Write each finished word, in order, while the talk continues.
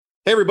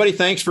Hey, everybody.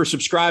 Thanks for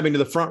subscribing to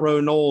the Front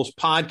Row Knowles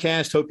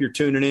podcast. Hope you're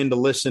tuning in to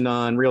listen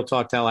on Real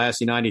Talk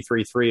Tallahassee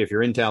 93.3 if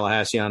you're in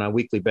Tallahassee on a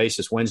weekly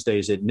basis,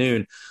 Wednesdays at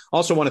noon.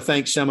 Also want to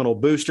thank Seminole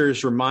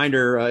Boosters.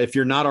 Reminder, if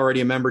you're not already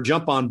a member,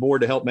 jump on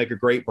board to help make a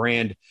great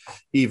brand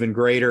even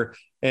greater.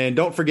 And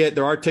don't forget,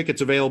 there are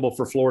tickets available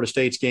for Florida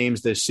State's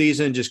games this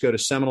season. Just go to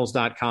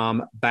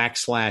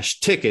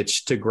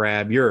Seminoles.com/tickets to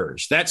grab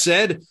yours. That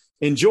said,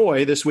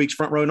 enjoy this week's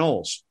Front Row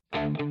Knowles.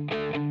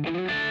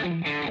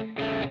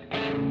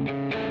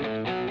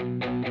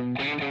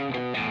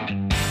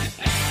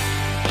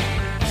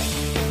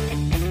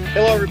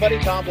 Hello, everybody.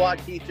 Tom Block,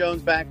 Keith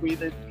Jones back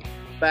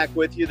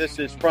with you. This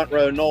is Front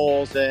Row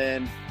Knowles.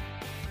 And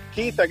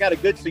Keith, I got a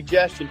good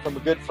suggestion from a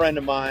good friend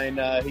of mine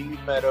who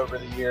you've met over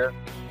the year.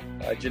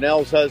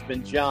 Janelle's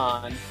husband,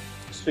 John,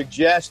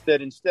 suggests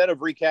that instead of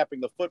recapping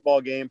the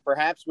football game,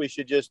 perhaps we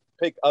should just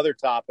pick other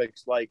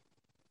topics like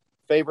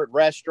favorite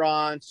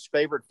restaurants,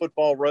 favorite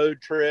football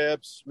road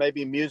trips,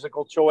 maybe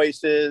musical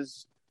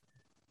choices.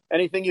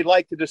 Anything you'd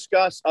like to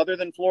discuss other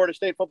than Florida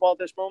State football at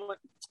this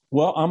moment?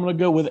 Well, I'm going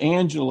to go with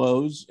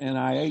Angelo's, and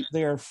I ate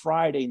there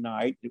Thursday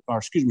night. It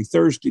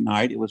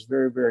was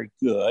very, very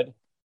good.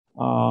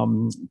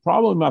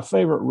 Probably my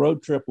favorite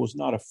road trip was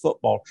not a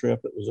football trip.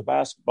 It was a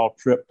basketball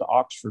trip to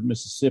Oxford,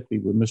 Mississippi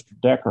with Mr.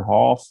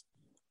 Deckerhoff.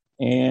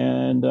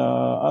 And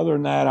other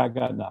than that, I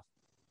got nothing.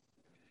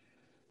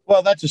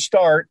 Well, that's a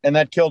start, and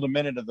that killed a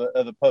minute of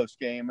the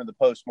post game and the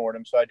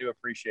postmortem, so I do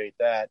appreciate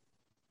that.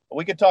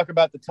 We could talk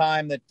about the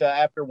time that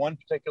after one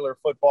particular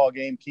football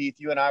game, Keith,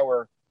 you and I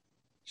were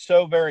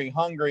so very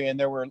hungry, and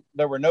there were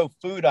no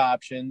food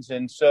options,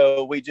 and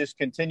so we just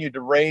continued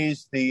to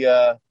raise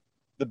the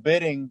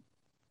bidding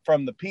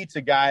from the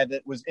pizza guy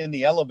that was in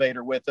the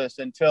elevator with us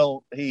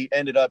until he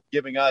ended up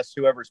giving us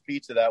whoever's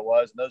pizza that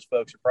was, and those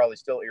folks are probably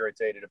still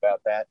irritated about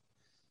that.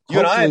 You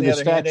and I, on the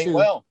other hand, ate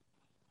well.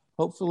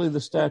 Hopefully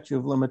the statute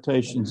of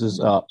limitations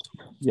is up.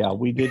 Yeah,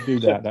 we did do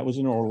that. That was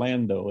in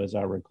Orlando, as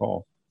I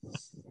recall.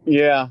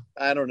 Yeah,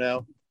 I don't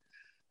know.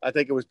 I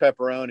think it was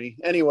pepperoni.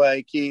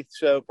 Anyway, Keith,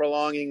 so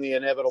prolonging the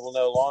inevitable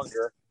no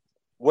longer,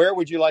 where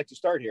would you like to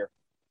start here?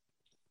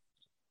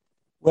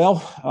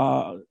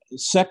 Well,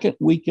 second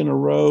week in a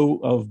row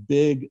of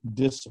big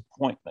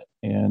disappointment.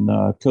 And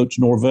Coach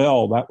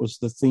Norvell, that was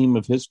the theme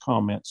of his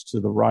comments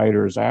to the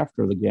writers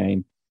after the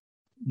game,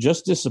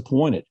 just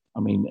disappointed.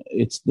 I mean,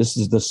 this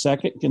is the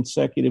second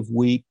consecutive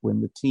week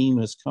when the team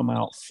has come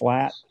out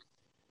flat.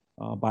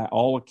 By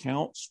all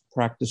accounts,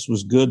 practice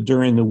was good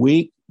during the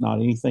week,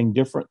 not anything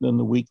different than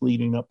the week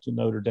leading up to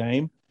Notre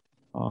Dame,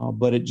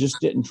 but it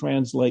just didn't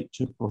translate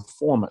to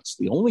performance.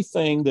 The only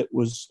thing that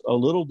was a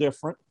little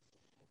different,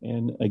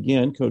 and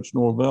again, Coach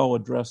Norvell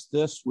addressed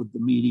this with the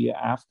media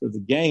after the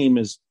game,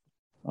 is,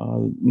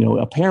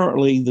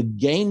 apparently the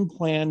game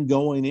plan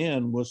going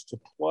in was to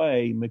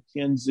play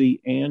McKenzie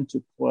and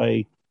to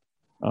play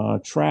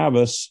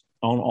Travis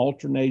on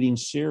alternating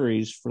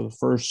series for the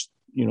first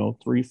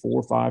 3,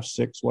 4, 5,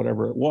 6,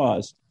 whatever it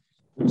was.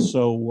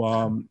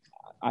 So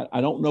I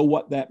don't know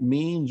what that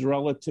means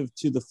relative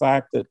to the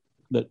fact that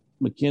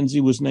McKenzie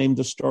was named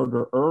the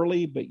starter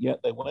early, but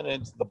yet they went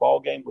into the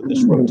ball game with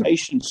this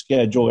rotation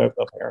schedule,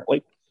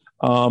 apparently.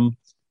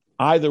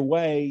 Either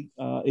way,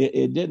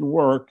 it didn't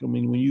work. I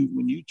mean,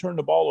 when you turn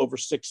the ball over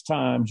 6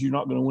 times, you're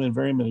not going to win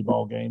very many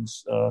ball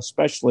games,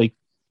 especially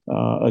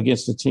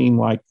against a team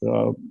like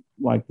the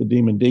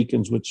Demon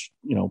Deacons, which,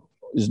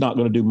 is not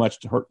going to do much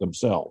to hurt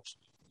themselves.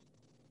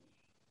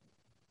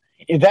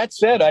 That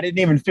said, I didn't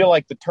even feel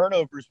like the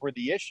turnovers were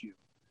the issue,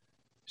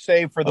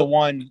 save for the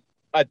one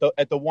at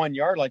the 1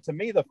 yard line. To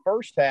me, the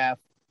first half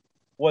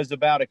was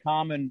about a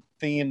common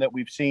theme that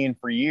we've seen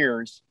for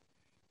years,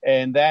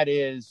 and that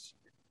is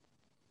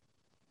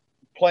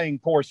playing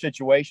poor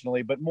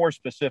situationally, but more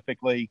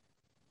specifically,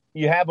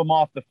 you have them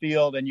off the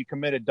field and you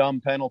commit a dumb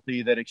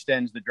penalty that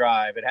extends the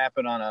drive. It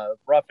happened on a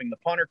roughing the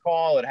punter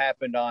call. It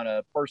happened on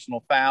a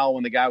personal foul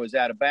when the guy was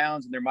out of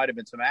bounds, and there might have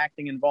been some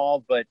acting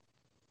involved, but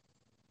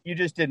you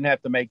just didn't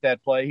have to make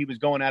that play. He was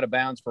going out of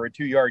bounds for a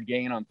 2-yard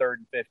gain on 3rd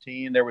and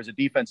 15. There was a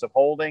defensive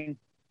holding.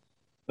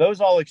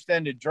 Those all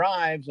extended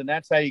drives, and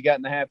that's how you got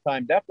in the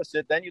halftime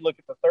deficit. Then you look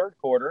at the third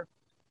quarter.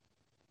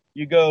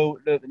 You go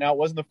 – now, it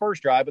wasn't the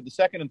first drive, but the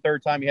second and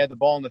third time you had the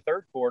ball in the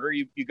third quarter,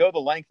 you go the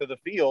length of the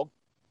field.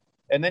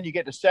 And then you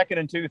get to 2nd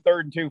and 2,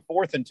 3rd and 2,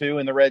 4th and 2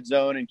 in the red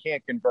zone and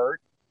can't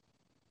convert.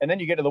 And then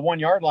you get to the 1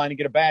 yard line and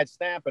get a bad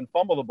snap and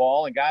fumble the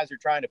ball, and guys are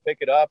trying to pick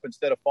it up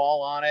instead of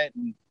fall on it.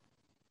 And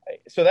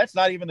so that's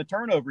not even the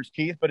turnovers,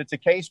 Keith, but it's a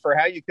case for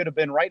how you could have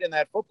been right in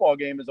that football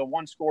game as a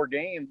 1-score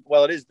game.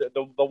 Well, it is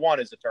the one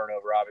is a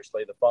turnover,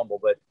 obviously, the fumble,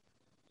 but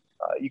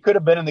you could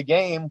have been in the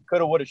game,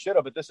 could have, would have, should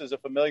have. But this is a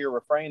familiar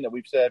refrain that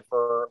we've said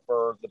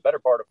for the better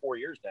part of 4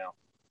 years now.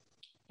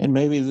 And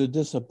maybe the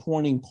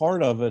disappointing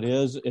part of it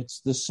is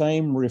it's the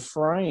same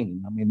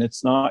refrain. I mean,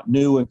 it's not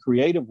new and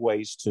creative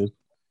ways to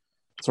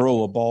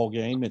throw a ball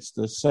game. It's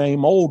the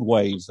same old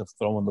ways of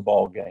throwing the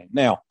ball game.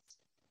 Now,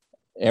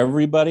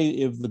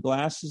 everybody, if the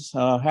glass is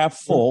half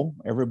full,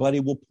 everybody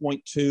will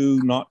point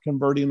to not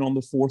converting on the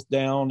 4th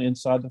down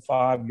inside the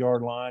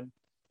 5-yard line.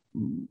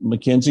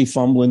 McKenzie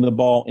fumbling the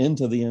ball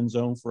into the end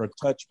zone for a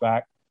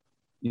touchback.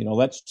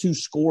 That's 2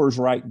 scores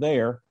right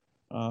there.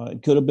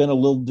 It could have been a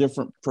little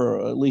different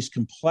for at least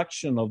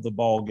complexion of the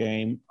ball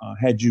game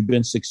had you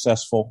been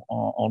successful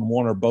on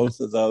one or both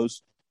of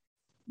those.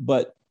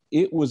 But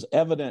it was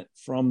evident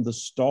from the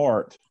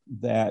start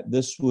that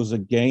this was a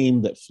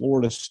game that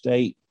Florida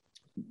State,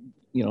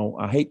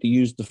 I hate to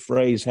use the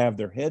phrase have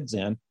their heads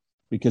in,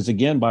 because,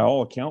 again, by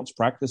all accounts,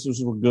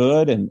 practices were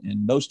good and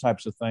those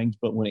types of things.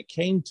 But when it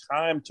came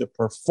time to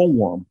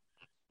perform,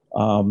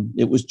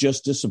 it was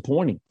just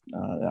disappointing.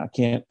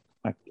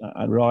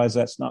 I realize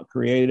that's not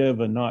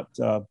creative and not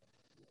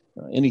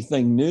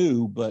anything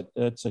new, but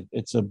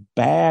it's a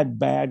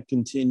bad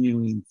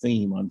continuing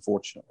theme,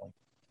 unfortunately.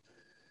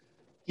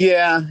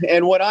 Yeah,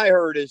 and what I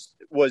heard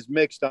was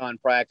mixed on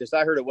practice.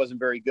 I heard it wasn't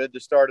very good the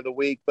start of the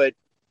week, but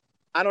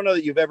I don't know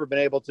that you've ever been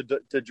able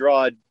to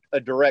draw a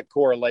direct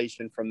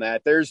correlation from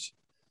that. There's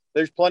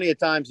plenty of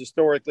times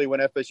historically when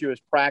FSU has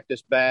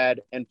practiced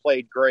bad and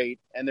played great,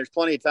 and there's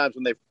plenty of times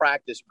when they've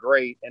practiced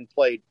great and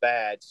played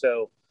bad.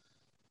 So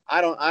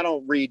I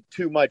don't read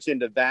too much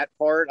into that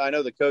part. I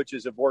know the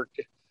coaches have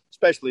worked,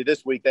 especially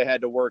this week, they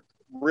had to work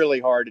really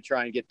hard to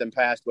try and get them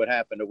past what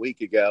happened a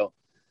week ago.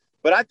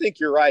 But I think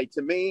you're right.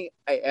 To me,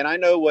 and I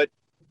know what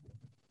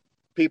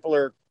people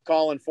are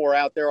calling for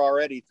out there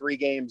already 3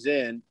 games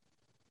in,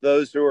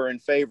 those who are in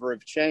favor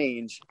of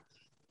change.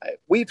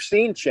 We've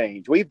seen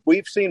change.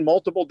 We've seen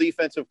multiple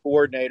defensive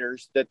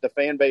coordinators that the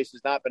fan base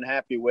has not been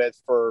happy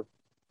with, for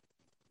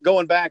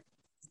going back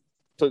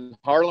to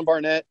Harlan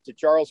Barnett, to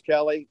Charles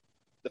Kelly.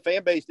 The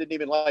fan base didn't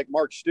even like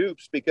Mark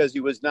Stoops because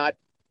he was not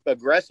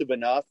aggressive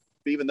enough,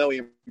 even though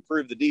he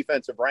improved the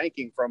defensive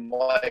ranking from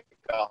like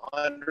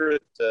 100th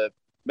to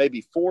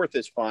maybe 4th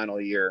his final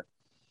year.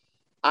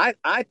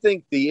 I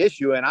think the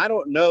issue, and I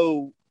don't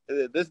know,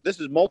 this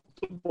is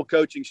multiple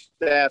coaching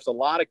staffs, a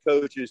lot of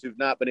coaches who've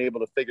not been able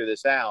to figure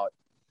this out.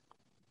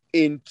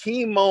 In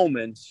key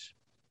moments,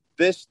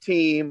 this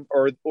team,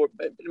 or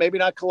maybe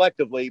not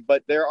collectively,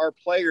 but there are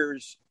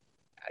players,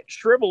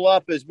 shrivel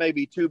up is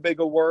maybe too big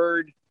a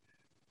word,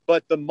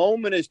 but the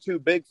moment is too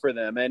big for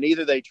them. And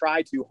either they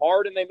try too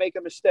hard and they make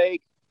a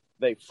mistake,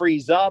 they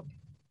freeze up.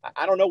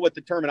 I don't know what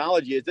the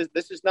terminology is.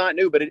 This is not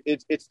new, but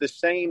it's the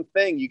same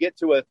thing. You get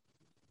to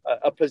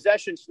a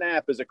possession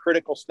snap is a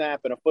critical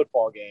snap in a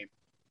football game,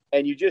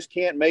 and you just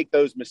can't make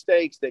those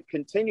mistakes that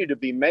continue to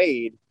be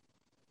made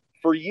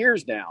for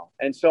years now.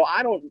 And so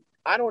I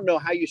don't know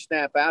how you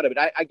snap out of it.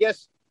 I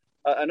guess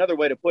another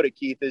way to put it,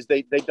 Keith, is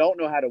they don't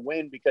know how to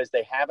win because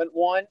they haven't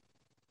won.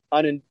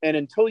 And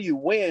until you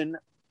win,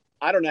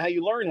 I don't know how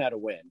you learn how to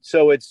win.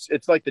 So it's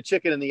like the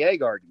chicken and the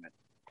egg argument.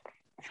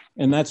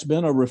 And that's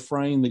been a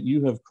refrain that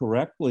you have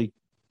correctly,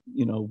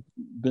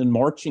 been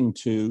marching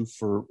to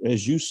for,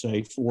 as you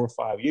say, 4 or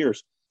 5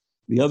 years.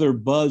 The other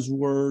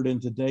buzzword in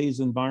today's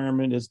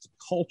environment is the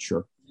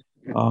culture.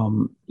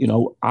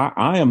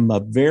 I am a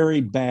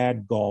very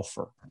bad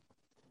golfer.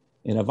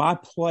 And if I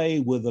play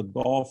with a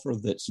golfer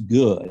that's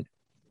good,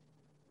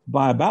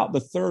 by about the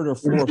 3rd or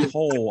 4th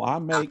hole, I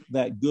make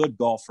that good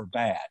golfer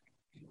bad.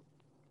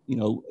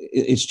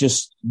 It's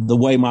just the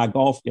way my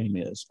golf game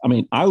is. I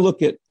mean, I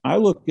look at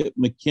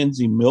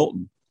McKenzie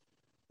Milton,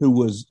 who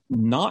was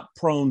not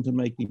prone to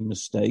making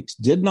mistakes,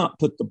 did not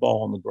put the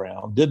ball on the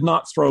ground, did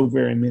not throw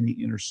very many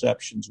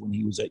interceptions when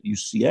he was at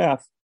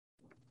UCF.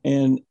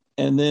 And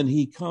then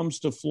he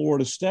comes to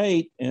Florida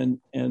State and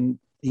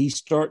he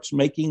starts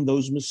making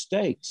those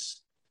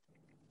mistakes.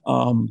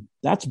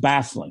 That's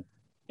baffling.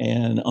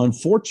 And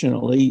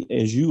unfortunately,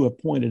 as you have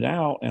pointed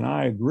out, and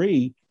I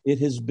agree, it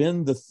has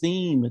been the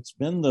theme. It's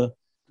been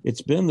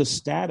the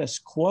status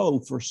quo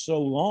for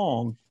so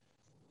long.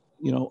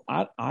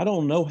 I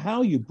don't know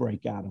how you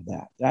break out of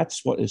that.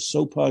 That's what is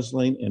so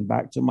puzzling. And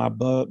back to my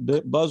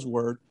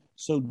buzzword,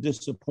 so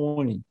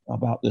disappointing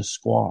about this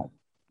squad.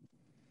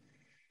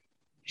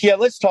 Yeah,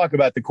 let's talk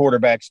about the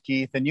quarterbacks,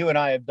 Keith. And you and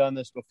I have done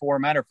this before.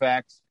 Matter of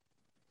fact,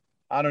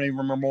 I don't even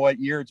remember what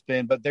year it's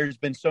been, but there's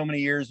been so many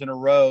years in a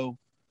row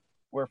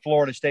where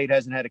Florida State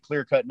hasn't had a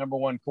clear-cut number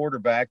 1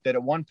 quarterback that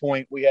at one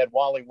point we had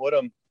Wally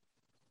Woodham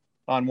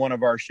on one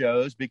of our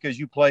shows because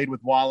you played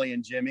with Wally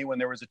and Jimmy when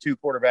there was a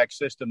 2-quarterback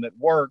system that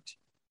worked.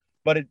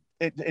 But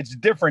it's a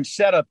different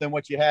setup than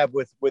what you have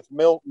with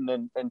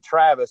Milton and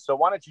Travis. So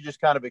why don't you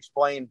just kind of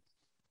explain,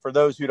 for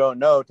those who don't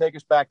know, take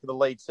us back to the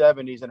late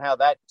 70s and how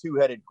that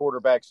 2-headed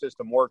quarterback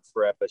system worked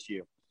for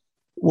FSU.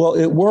 Well,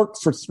 it worked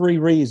for 3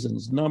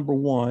 reasons. Number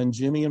one,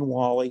 Jimmy and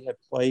Wally had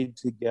played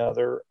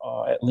together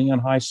at Leon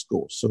High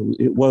School, so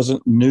it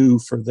wasn't new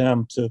for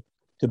them to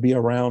be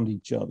around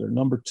each other.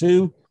 Number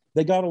 2,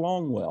 they got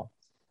along well.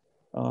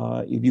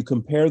 If you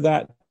compare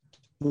that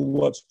to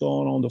what's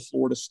going on to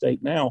Florida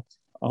State now,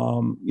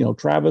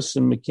 Travis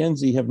and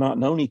McKenzie have not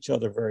known each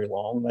other very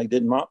long. They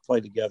did not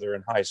play together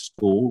in high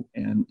school,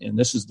 and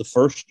this is the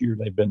first year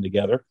they've been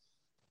together.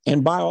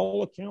 And by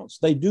all accounts,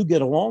 they do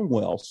get along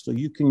well. So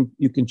you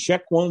can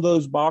check one of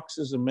those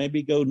boxes and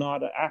maybe go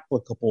not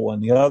applicable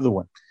on the other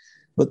one.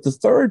 But the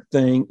third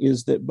thing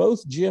is that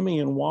both Jimmy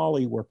and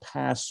Wally were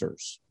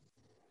passers.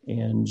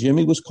 And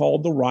Jimmy was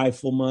called the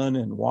rifleman,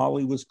 and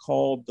Wally was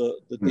called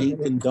the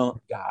dink and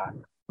dunk guy.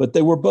 But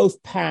they were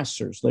both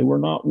passers. They were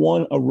not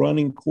one a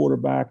running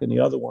quarterback and the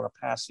other one a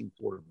passing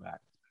quarterback.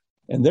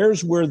 And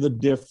there's where the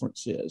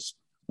difference is.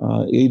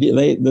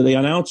 The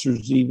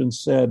announcers even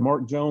said,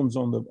 Mark Jones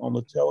on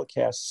the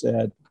telecast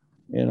said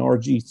in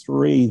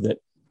RG3 that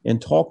in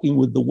talking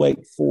with the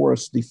Wake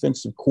Forest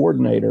defensive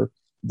coordinator,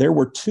 there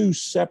were two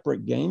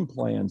separate game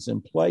plans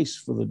in place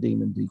for the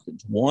Demon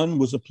Deacons. One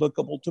was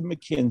applicable to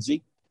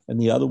McKenzie, and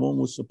the other one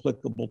was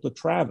applicable to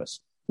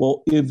Travis.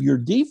 Well, if your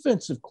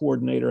defensive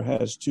coordinator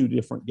has two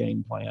different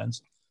game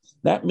plans,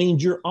 that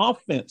means your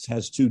offense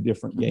has two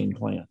different game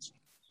plans.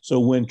 So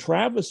when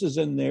Travis is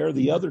in there,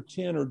 the other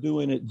 10 are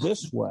doing it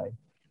this way.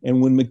 And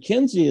when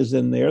McKenzie is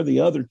in there, the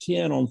other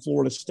 10 on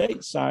Florida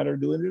State side are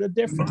doing it a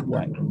different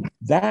way.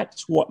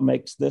 That's what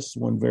makes this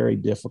one very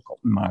difficult,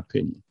 in my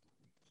opinion.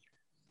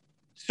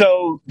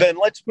 So then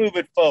let's move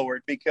it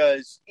forward,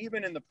 because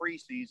even in the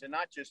preseason,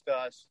 not just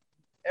us,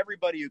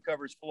 everybody who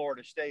covers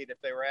Florida State,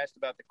 if they were asked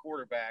about the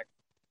quarterback,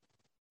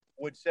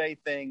 would say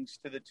things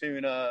to the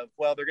tune of,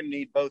 well, they're going to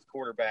need both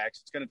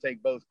quarterbacks. It's going to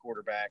take both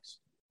quarterbacks.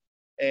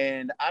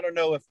 And I don't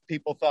know if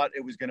people thought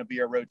it was going to be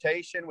a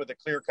rotation with a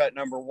clear-cut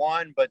number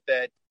one, but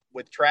that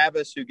with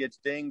Travis, who gets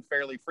dinged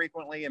fairly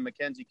frequently, and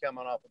McKenzie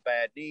coming off a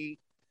bad knee,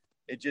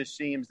 it just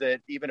seems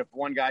that even if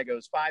one guy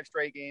goes 5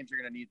 straight games, you're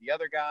going to need the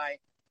other guy.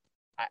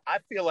 I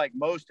feel like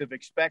most have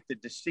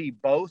expected to see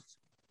both.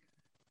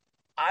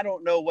 I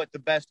don't know what the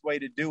best way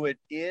to do it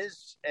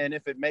is, and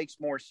if it makes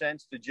more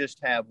sense to just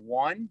have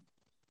one.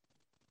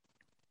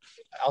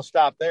 I'll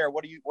stop there.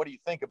 What do you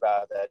think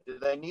about that? Do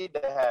they need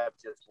to have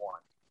just one?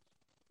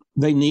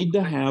 They need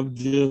to have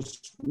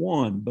just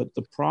one, but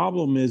the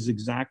problem is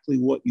exactly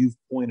what you've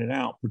pointed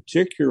out,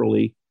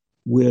 particularly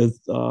with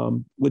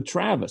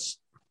Travis.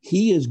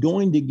 He is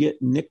going to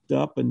get nicked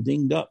up and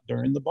dinged up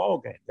during the ball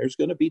game. There's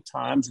going to be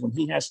times when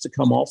he has to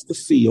come off the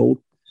field,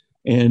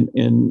 and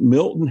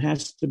Milton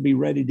has to be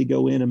ready to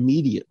go in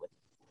immediately.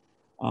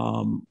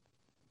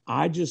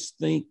 I just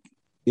think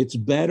it's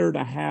better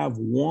to have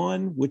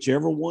one,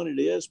 whichever one it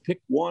is,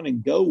 pick one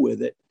and go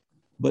with it.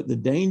 But the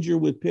danger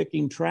with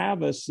picking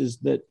Travis is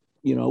that,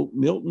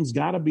 Milton's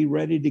got to be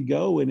ready to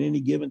go at any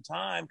given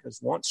time,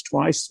 because once,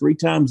 twice, 3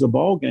 times a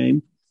ball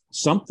game,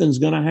 something's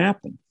going to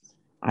happen.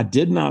 I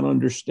did not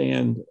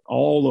understand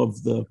all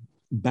of the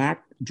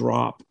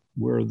backdrop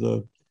where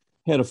the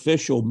head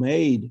official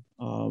made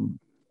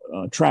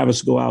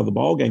Travis go out of the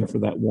ball game for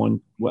that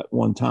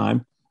one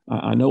time.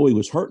 I know he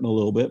was hurting a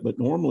little bit, but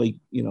normally,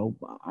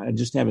 I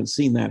just haven't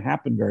seen that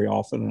happen very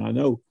often. And I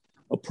know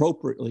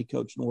appropriately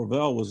Coach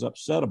Norvell was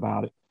upset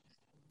about it,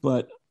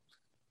 but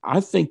I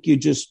think you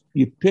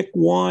pick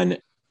one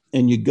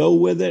and you go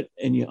with it,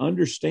 and you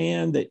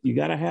understand that you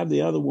got to have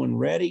the other one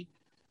ready.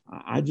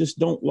 I just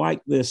don't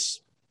like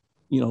this,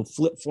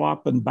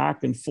 flip-flopping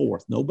back and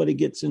forth. Nobody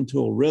gets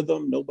into a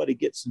rhythm. Nobody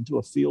gets into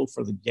a feel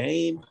for the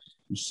game.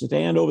 You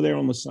stand over there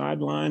on the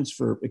sidelines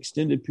for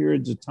extended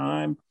periods of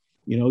time.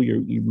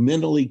 You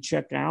mentally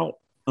check out,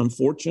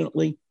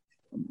 unfortunately.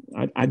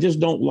 I just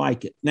don't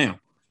like it.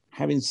 Now,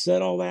 having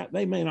said all that,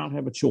 they may not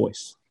have a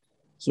choice.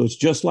 So it's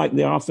just like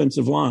the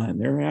offensive line.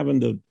 They're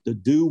having to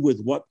do with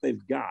what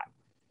they've got.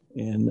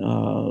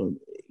 And,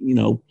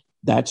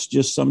 that's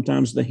just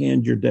sometimes the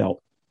hand you're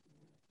dealt.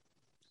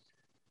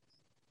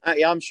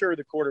 I'm sure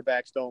the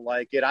quarterbacks don't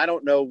like it. I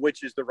don't know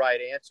which is the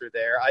right answer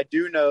there. I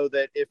do know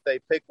that if they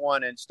pick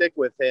one and stick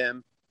with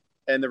him,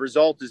 and the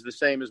result is the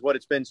same as what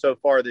it's been so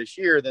far this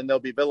year, then they'll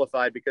be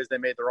vilified because they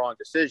made the wrong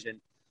decision.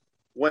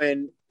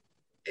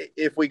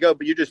 If we go,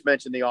 but you just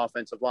mentioned the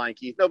offensive line,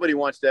 Keith. Nobody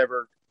wants to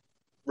ever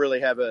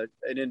really have an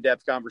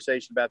in-depth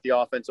conversation about the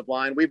offensive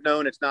line. We've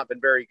known it's not been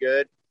very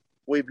good.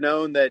 We've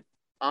known that,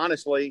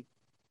 honestly,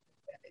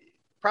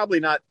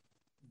 probably not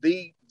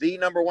the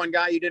number one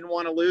guy you didn't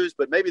want to lose,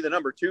 but maybe the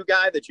number 2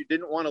 guy that you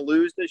didn't want to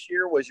lose this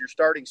year was your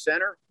starting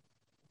center.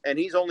 And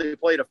he's only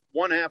played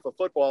one half of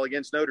football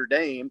against Notre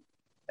Dame.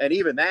 And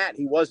even that,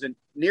 he wasn't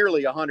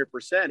nearly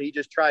 100%. He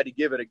just tried to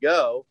give it a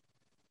go,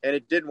 and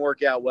it didn't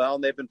work out well.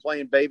 And they've been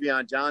playing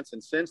Bavion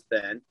Johnson since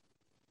then.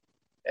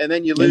 And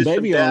then you lose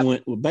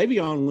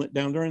Bavion went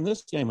down during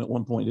this game at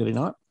one point, did he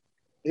not?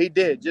 He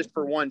did, just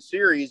for one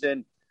series.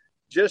 And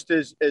just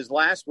as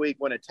last week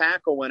when a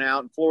tackle went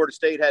out and Florida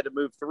State had to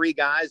move 3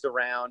 guys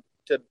around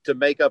to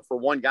make up for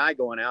one guy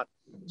going out,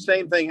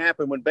 same thing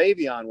happened when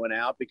Bavion went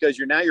out, because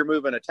you're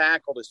moving a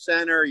tackle to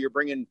center. You're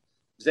bringing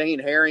Zane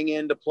Herring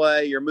into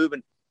play. You're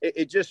moving.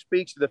 It just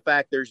speaks to the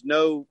fact there's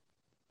no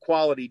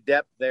quality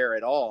depth there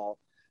at all.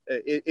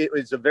 It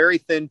was a very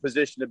thin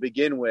position to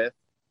begin with.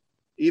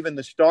 Even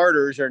the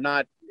starters are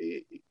not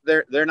 –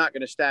 they're not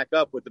going to stack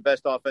up with the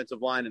best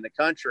offensive line in the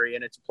country,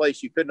 and it's a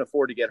place you couldn't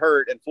afford to get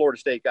hurt, and Florida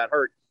State got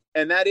hurt.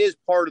 And that is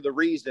part of the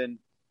reason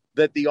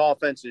that the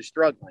offense is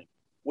struggling.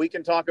 We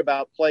can talk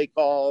about play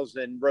calls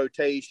and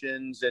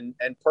rotations and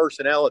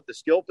personnel at the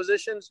skill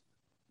positions,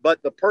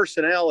 but the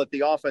personnel at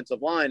the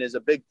offensive line is a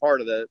big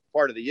part of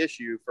the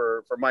issue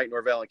for Mike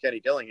Norvell and Kenny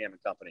Dillingham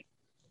and company.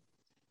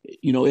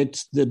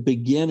 it's the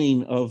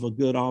beginning of a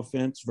good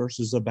offense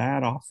versus a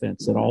bad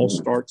offense. It all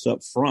starts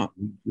up front.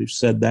 We've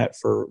said that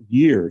for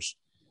years.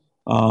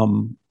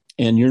 And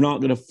you're not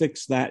going to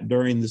fix that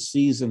during the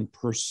season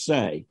per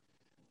se.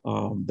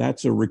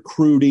 That's a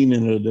recruiting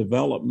and a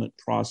development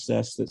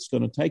process that's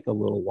going to take a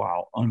little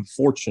while,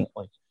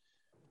 unfortunately.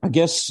 I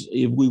guess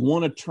if we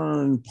want to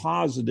turn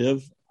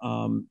positive,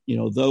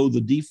 though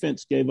the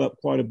defense gave up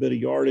quite a bit of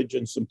yardage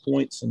and some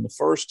points in the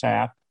first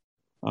half,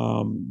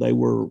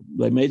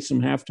 they made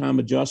some halftime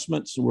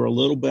adjustments. Were a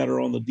little better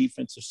on the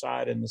defensive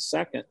side in the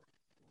second.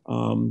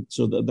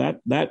 So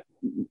that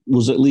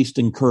was at least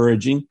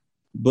encouraging.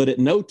 But at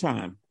no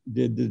time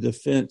did the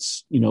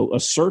defense,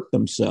 assert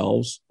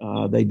themselves.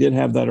 They did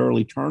have that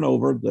early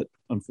turnover that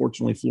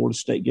unfortunately Florida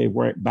State gave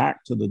right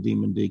back to the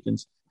Demon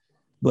Deacons.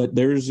 But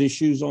there's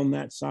issues on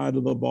that side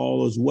of the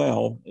ball as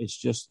well. It's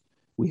just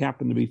we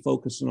happen to be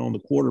focusing on the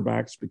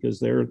quarterbacks because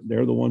they're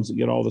the ones that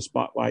get all the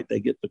spotlight.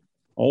 They get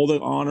all the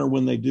honor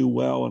when they do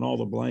well and all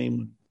the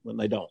blame when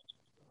they don't.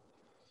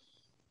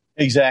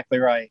 Exactly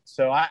right.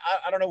 So I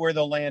don't know where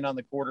they'll land on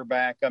the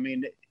quarterback. I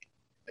mean,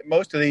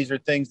 most of these are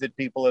things that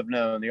people have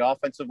known. The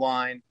offensive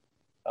line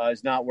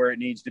is not where it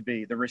needs to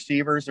be. The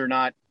receivers are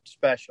not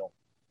special.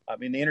 I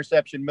mean, the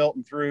interception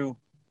Milton threw,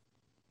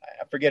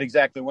 I forget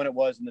exactly when it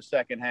was in the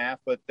second half,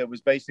 but that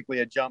was basically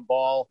a jump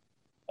ball.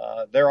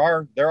 There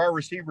are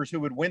receivers who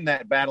would win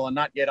that battle and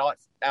not get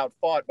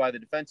outfought by the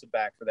defensive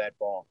back for that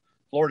ball.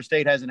 Florida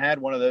State hasn't had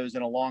one of those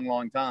in a long,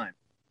 long time.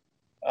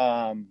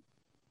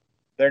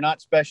 They're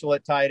not special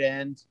at tight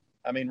end.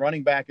 I mean,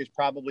 running back is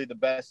probably the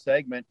best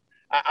segment.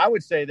 I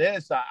would say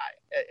this,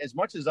 as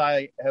much as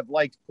I have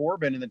liked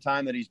Corbin in the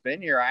time that he's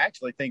been here, I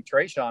actually think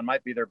Trayshawn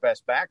might be their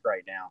best back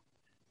right now.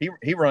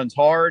 He runs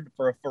hard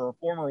for a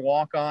former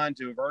walk-on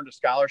to have earned a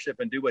scholarship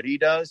and do what he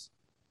does.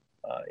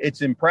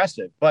 It's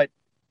impressive. But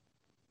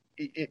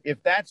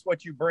if that's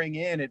what you bring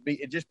in,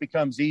 it just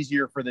becomes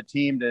easier for the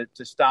team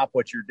to stop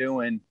what you're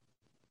doing.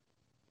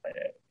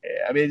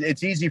 I mean,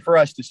 it's easy for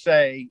us to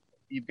say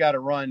you've got to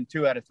run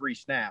 2 out of 3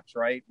 snaps,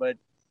 right? But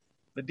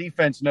the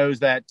defense knows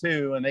that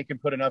too, and they can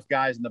put enough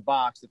guys in the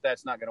box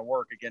that's not going to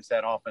work against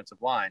that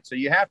offensive line. So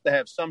you have to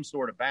have some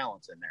sort of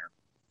balance in there.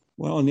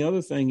 Well, and the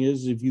other thing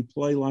is if you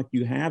play like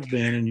you have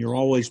been and you're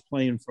always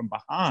playing from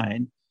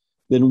behind,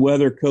 then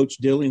whether Coach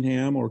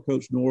Dillingham or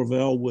Coach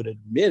Norvell would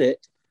admit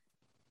it,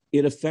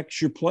 it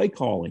affects your play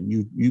calling.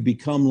 You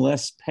become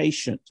less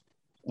patient,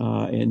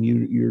 and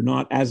you're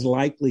not as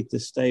likely to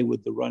stay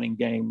with the running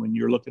game when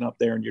you're looking up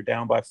there and you're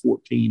down by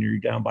 14 or you're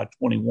down by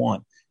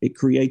 21. It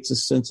creates a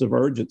sense of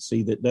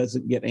urgency that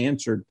doesn't get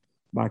answered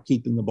by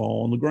keeping the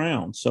ball on the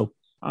ground. So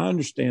I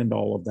understand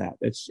all of that.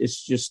 It's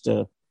just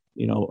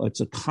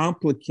it's a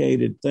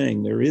complicated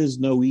thing. There is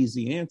no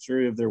easy answer.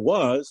 If there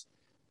was,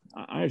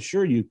 I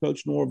assure you,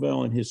 Coach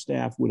Norvell and his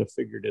staff would have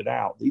figured it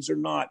out. These are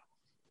not,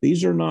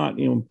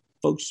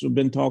 folks have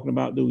been talking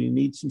about, do we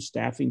need some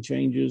staffing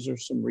changes or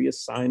some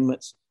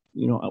reassignments?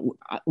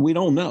 We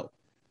don't know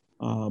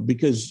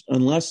because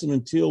unless and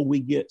until we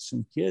get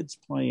some kids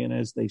playing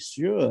as they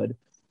should,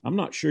 I'm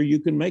not sure you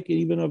can make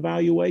even an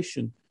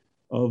evaluation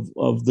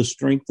of the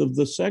strength of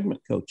the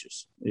segment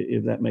coaches,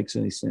 if that makes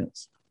any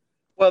sense.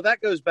 Well,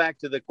 that goes back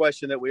to the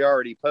question that we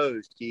already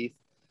posed, Keith.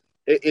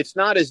 It's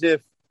not as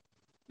if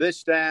this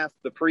staff,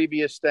 the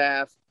previous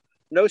staff,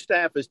 no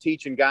staff is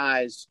teaching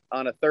guys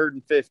on a 3rd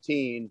and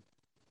 15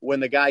 when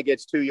the guy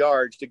gets 2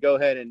 yards to go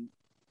ahead and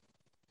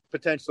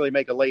potentially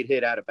make a late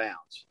hit out of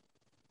bounds.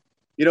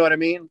 You know what I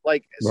mean?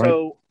 Right.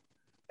 So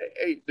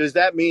does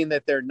that mean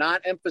that they're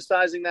not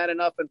emphasizing that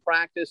enough in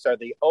practice? Are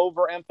they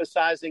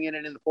overemphasizing it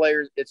in the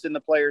players? It's in the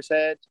players'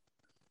 head?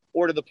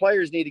 Or do the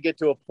players need to get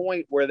to a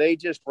point where they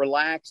just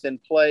relax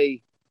and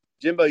play?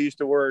 Jimbo used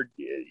the word,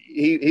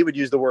 he would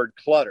use the word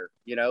clutter,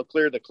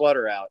 clear the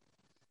clutter out.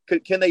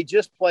 Can they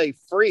just play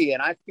free?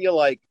 And I feel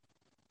like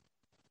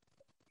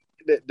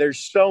there's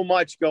so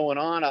much going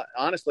on.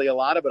 Honestly, a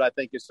lot of it, I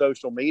think, is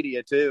social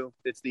media too.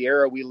 It's the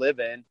era we live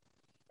in,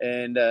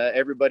 and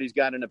everybody's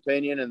got an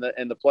opinion,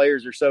 and the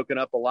players are soaking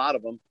up a lot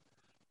of them,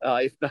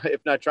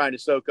 if not trying to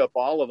soak up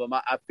all of them.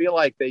 I feel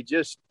like they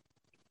just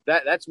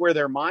that's where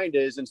their mind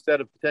is instead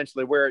of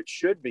potentially where it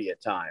should be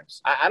at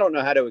times. I don't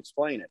know how to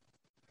explain it.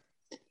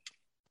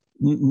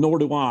 Nor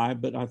do I,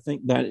 but I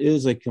think that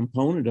is a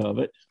component of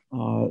it,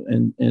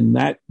 and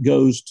that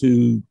goes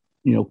to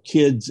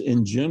kids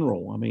in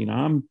general. I mean,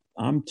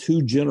 I'm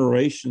 2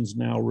 generations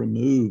now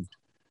removed,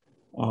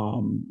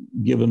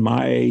 given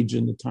my age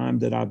and the time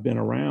that I've been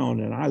around.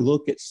 And I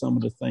look at some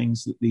of the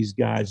things that these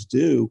guys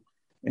do,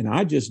 and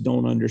I just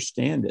don't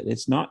understand it.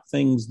 It's not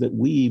things that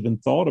we even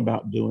thought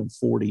about doing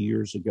 40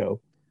 years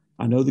ago.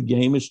 I know the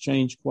game has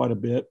changed quite a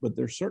bit, but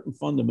there's certain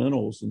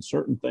fundamentals and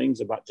certain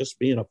things about just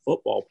being a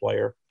football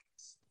player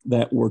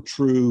that were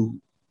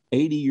true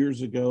 80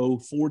 years ago,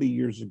 40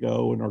 years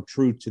ago, and are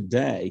true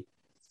today.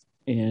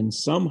 And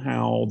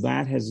somehow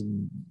that has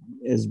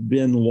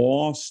been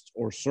lost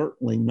or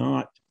certainly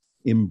not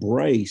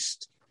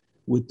embraced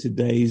with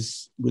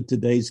today's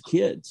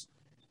kids.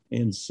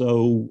 And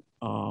so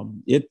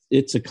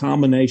it's a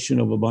combination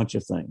of a bunch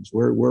of things.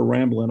 We're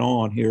rambling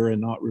on here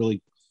and not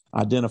really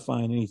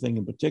identifying anything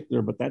in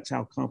particular, but that's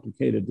how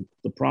complicated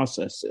the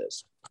process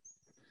is.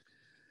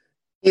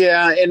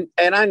 Yeah,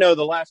 and I know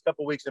the last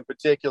couple of weeks in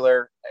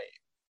particular,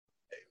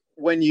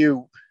 when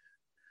you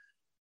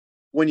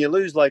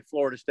lose like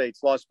Florida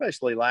State's loss,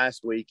 especially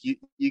last week,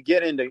 you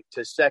get into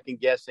second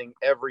guessing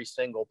every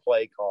single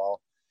play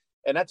call,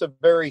 and that's a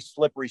very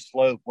slippery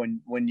slope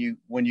when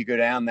you go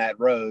down that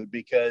road,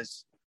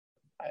 because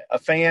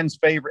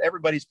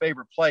everybody's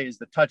favorite play is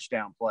the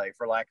touchdown play,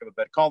 for lack of a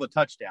better call, the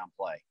touchdown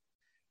play.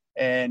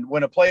 And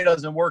when a play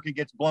doesn't work, it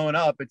gets blown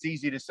up. It's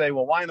easy to say,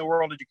 well, why in the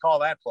world did you call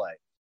that play?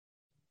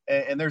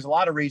 And there's a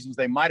lot of reasons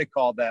they might have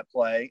called that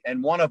play.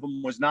 And one of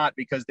them was not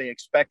because they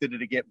expected it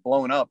to get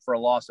blown up for a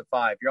loss of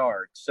 5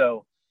 yards.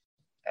 So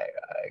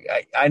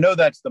I know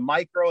that's the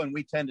micro and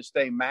we tend to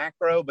stay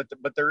macro, but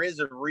there is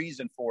a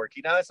reason for it.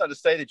 Now, that's not to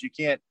say that you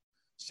can't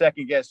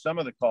second guess some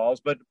of the calls.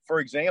 But for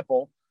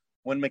example,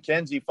 when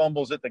McKenzie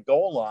fumbles at the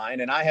goal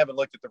line, and I haven't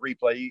looked at the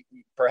replay,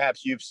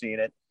 perhaps you've seen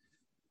it,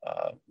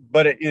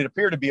 but it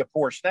appeared to be a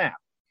poor snap.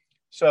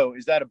 So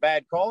is that a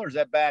bad call or is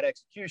that bad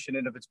execution?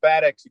 And if it's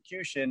bad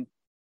execution,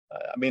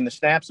 the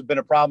snaps have been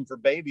a problem for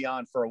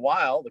Babion for a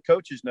while. The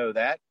coaches know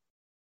that.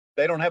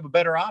 They don't have a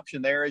better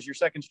option there as your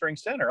second string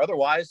center.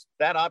 Otherwise,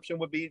 that option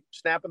would be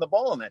snapping the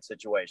ball in that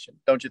situation.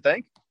 Don't you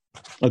think?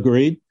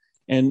 Agreed.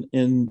 And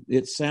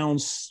it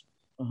sounds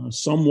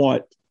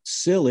somewhat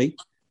silly,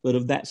 but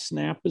if that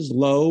snap is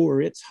low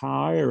or it's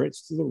high or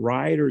it's to the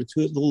right or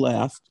to the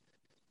left,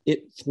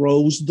 it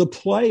throws the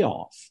play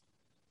off.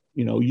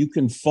 You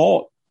can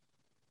fault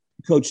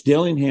Coach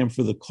Dillingham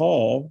for the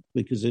call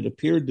because it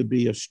appeared to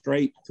be a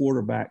straight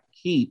quarterback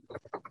keep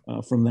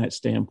from that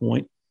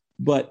standpoint.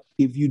 But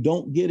if you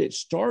don't get it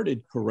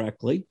started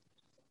correctly,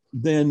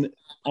 then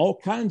all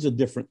kinds of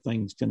different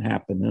things can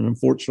happen. And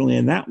unfortunately,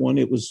 in that one,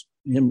 it was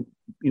him,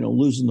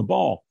 losing the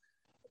ball.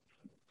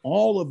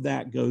 All of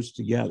that goes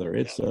together.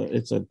 It's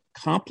a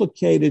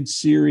complicated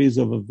series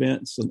of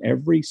events, and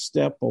every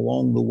step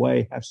along the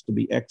way has to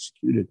be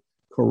executed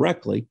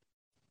correctly,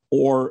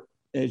 or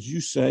as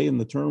you say, in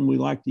the term we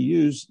like to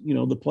use,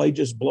 the play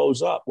just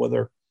blows up,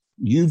 whether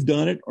you've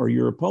done it or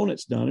your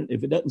opponent's done it.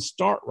 If it doesn't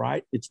start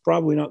right, it's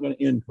probably not going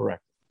to end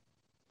correctly.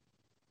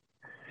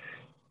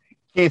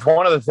 Keith,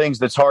 one of the things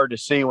that's hard to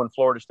see when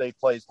Florida State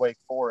plays Wake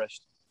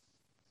Forest,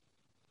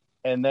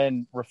 and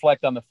then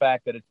reflect on the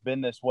fact that it's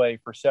been this way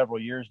for several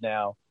years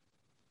now,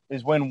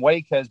 is when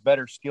Wake has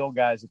better skill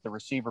guys at the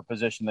receiver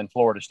position than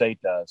Florida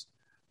State does.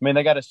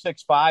 They got a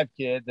 6'5"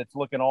 kid that's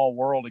looking all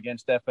world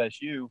against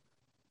FSU.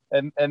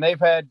 And they've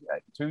had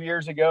 2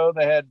 years ago,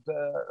 they had,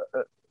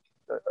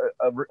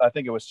 I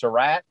think it was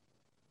Surratt.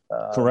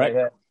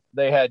 Correct.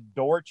 They had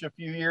Dortch a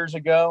few years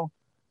ago.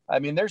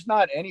 There's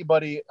not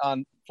anybody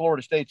on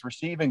Florida State's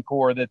receiving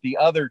core that the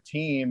other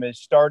team is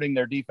starting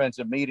their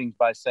defensive meetings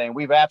by saying,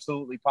 we've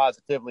absolutely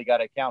positively got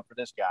to account for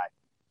this guy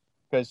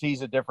because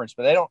he's a difference,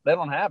 but they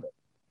don't have it.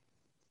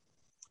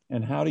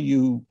 And how do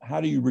you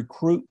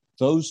recruit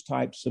those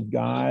types of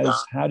guys?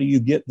 How do you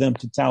get them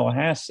to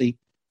Tallahassee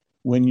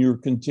when you're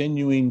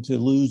continuing to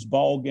lose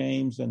ball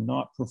games and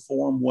not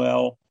perform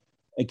well,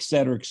 et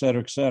cetera, et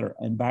cetera, et cetera?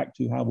 And back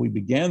to how we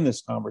began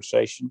this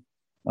conversation,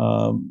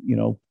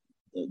 the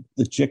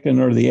chicken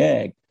or the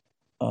egg,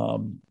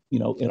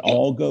 it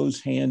all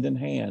goes hand in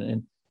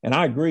hand. And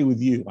I agree with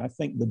you. I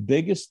think the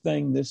biggest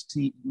thing this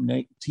team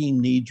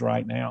needs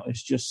right now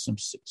is just some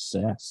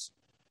success.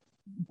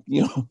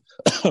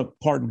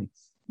 Pardon me,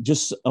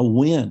 just a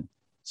win.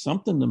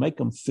 Something to make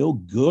them feel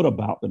good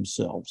about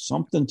themselves,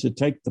 something to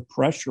take the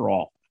pressure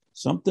off,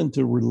 something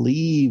to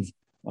relieve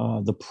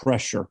the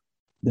pressure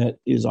that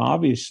is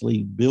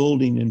obviously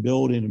building and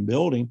building and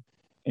building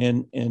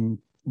and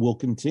will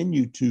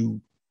continue to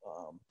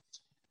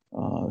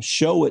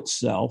show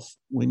itself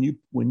when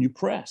you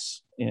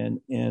press.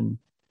 And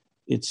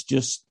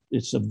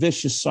it's a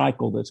vicious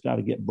cycle that's got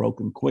to get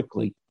broken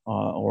quickly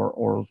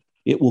or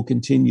it will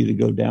continue to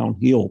go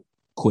downhill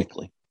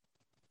quickly.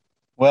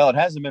 Well, it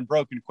hasn't been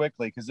broken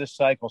quickly because this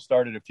cycle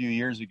started a few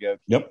years ago.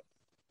 Yep,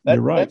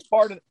 you're right.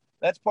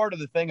 That's part of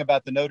the thing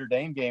about the Notre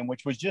Dame game,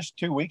 which was just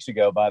 2 weeks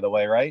ago, by the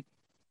way, right?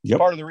 Yep.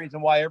 Part of the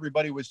reason why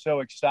everybody was so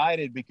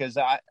excited because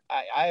I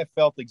have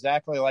felt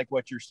exactly like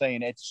what you're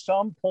saying. At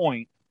some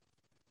point,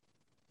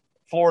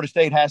 Florida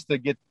State has to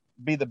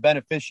be the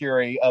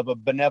beneficiary of a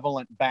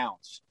benevolent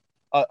bounce,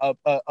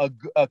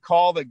 a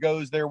call that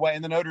goes their way.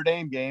 In the Notre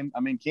Dame game,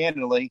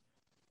 candidly,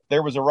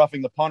 there was a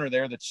roughing the punter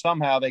there that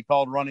somehow they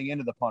called running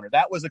into the punter.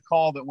 That was a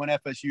call that went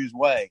FSU's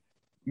way.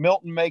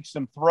 Milton makes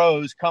some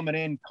throws coming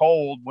in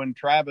cold when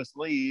Travis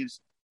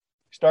leaves,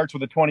 starts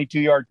with a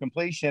 22-yard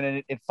completion,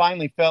 and it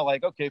finally felt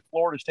like, okay,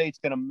 Florida State's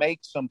going to make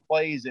some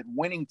plays at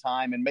winning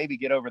time and maybe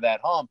get over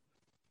that hump,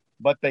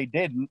 but they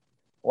didn't.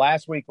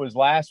 Last week was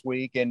last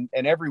week, and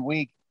every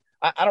week,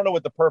 I don't know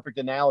what the perfect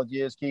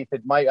analogy is, Keith.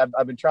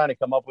 I've been trying to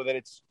come up with it.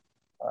 It's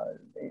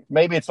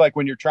maybe it's like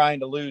when you're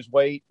trying to lose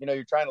weight,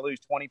 you're trying to lose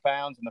 20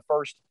 pounds and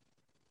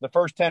the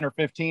first 10 or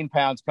 15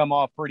 pounds come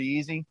off pretty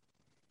easy.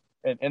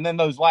 And then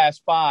those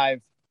last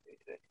 5,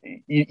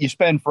 you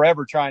spend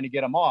forever trying to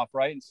get them off,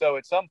 right? And so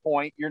at some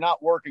point, you're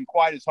not working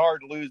quite as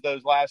hard to lose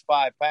those last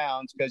 5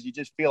 pounds because you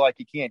just feel like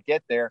you can't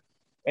get there.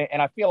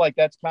 And I feel like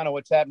that's kind of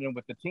what's happening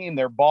with the team.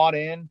 They're bought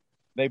in,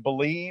 they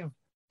believe,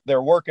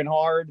 they're working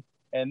hard,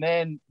 and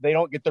then they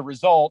don't get the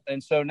result.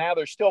 And so now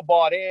they're still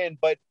bought in,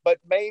 but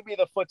maybe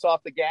the foot's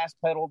off the gas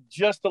pedal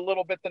just a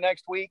little bit the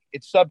next week.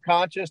 It's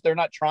subconscious. They're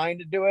not trying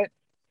to do it.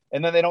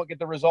 And then they don't get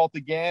the result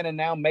again. And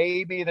now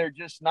maybe they're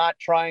just not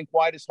trying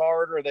quite as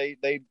hard, or they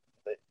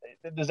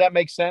does that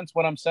make sense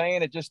what I'm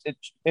saying?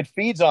 It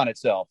feeds on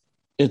itself.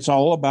 It's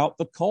all about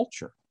the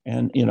culture.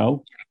 And,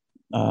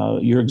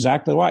 you're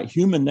exactly right.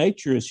 Human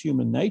nature is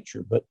human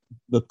nature, but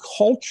the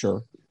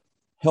culture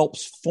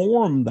helps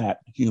form that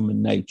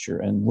human nature.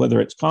 And whether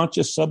it's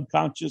conscious,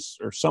 subconscious,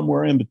 or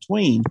somewhere in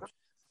between,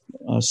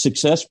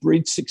 success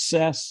breeds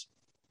success.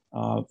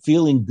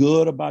 Feeling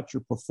good about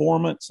your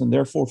performance and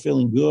therefore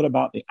feeling good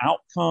about the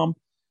outcome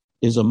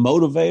is a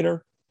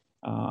motivator.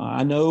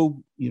 I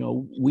know,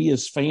 we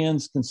as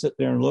fans can sit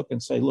there and look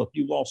and say, look,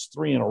 you lost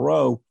 3 in a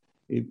row.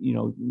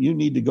 You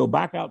need to go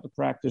back out to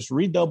practice,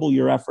 redouble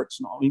your efforts.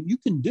 And all. I mean, you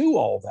can do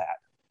all that,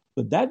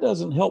 but that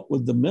doesn't help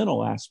with the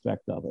mental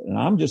aspect of it. And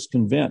I'm just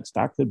convinced,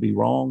 I could be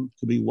wrong,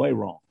 could be way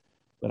wrong,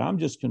 but I'm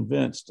just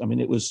convinced. I mean,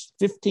 it was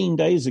 14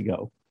 days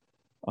ago,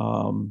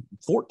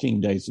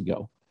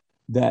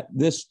 that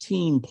this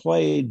team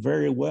played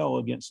very well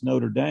against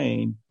Notre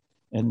Dame,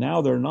 and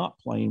now they're not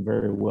playing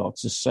very well.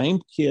 It's the same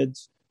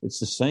kids. It's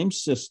the same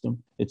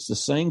system. It's the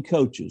same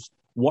coaches.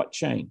 What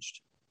changed?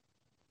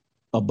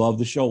 Above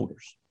the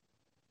shoulders.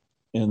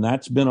 And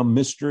that's been a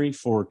mystery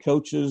for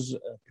coaches,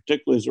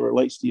 particularly as it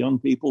relates to young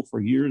people, for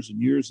years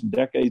and years and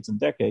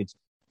decades.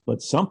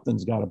 But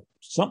something's got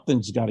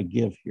to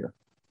give here.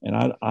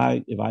 And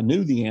I if I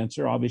knew the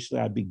answer, obviously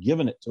I'd be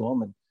giving it to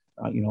them,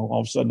 and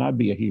all of a sudden I'd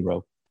be a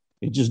hero.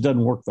 It just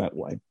doesn't work that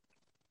way.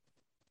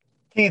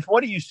 Keith,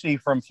 what do you see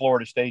from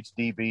Florida State's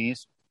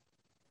DBs?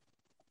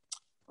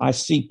 I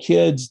see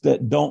kids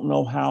that don't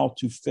know how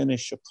to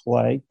finish a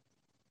play.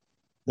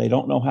 They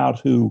don't know how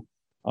to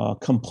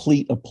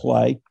complete a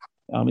play.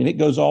 I mean, it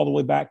goes all the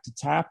way back to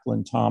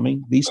tackling,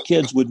 Tommy. These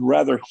kids would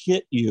rather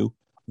hit you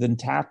than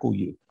tackle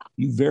you.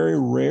 You very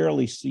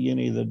rarely see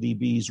any of the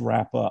DBs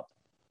wrap up.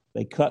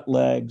 They cut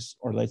legs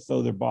or they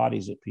throw their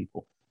bodies at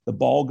people. The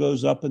ball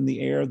goes up in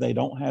the air. They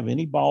don't have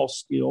any ball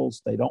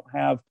skills. They don't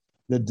have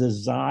the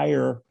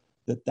desire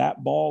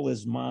that ball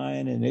is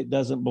mine and it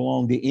doesn't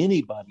belong to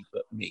anybody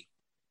but me.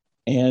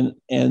 And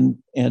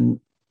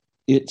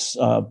it's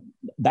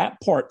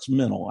that part's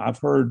mental. I've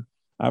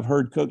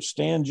heard Coach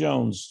Stan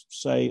Jones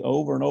say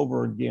over and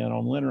over again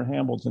on Leonard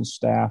Hamilton's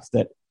staff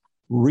that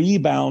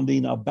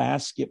rebounding a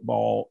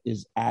basketball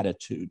is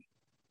attitude.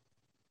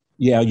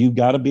 Yeah, you've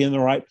got to be in the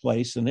right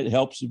place, and it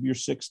helps if you're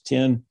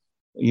 6'10",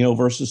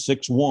 versus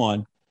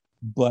 6'1".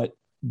 But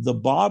the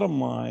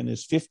bottom line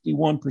is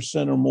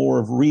 51% or more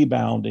of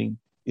rebounding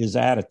is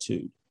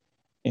attitude.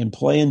 And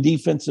playing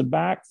defensive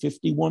back,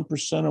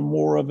 51% or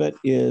more of it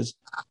is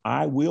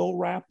I will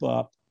wrap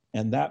up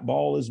and that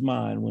ball is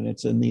mine when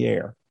it's in the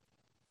air.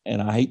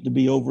 And I hate to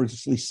be overly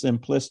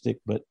simplistic,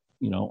 but,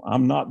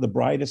 I'm not the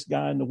brightest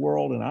guy in the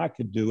world and I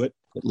could do it,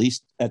 at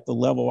least at the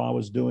level I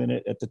was doing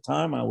it at the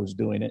time I was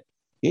doing it.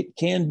 It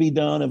can be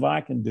done if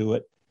I can do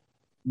it.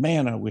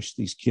 Man, I wish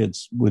these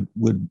kids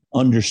would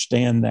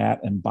understand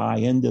that and buy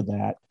into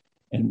that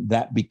and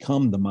that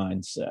become the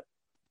mindset.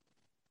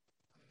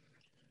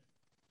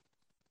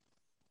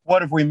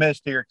 What have we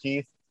missed here,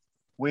 Keith?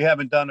 We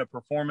haven't done a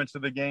performance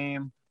of the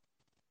game.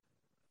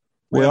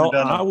 Well,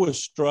 I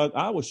was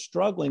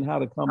struggling how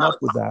to come up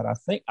with that.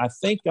 I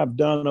think I've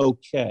done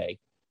okay,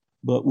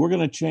 but we're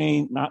going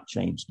to not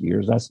change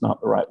gears. That's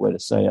not the right way to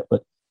say it,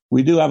 but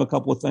we do have a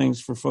couple of things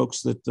for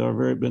folks that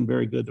are been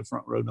very good to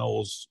Front Row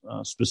Noles,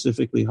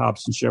 specifically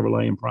Hobson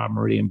Chevrolet and Prime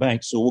Meridian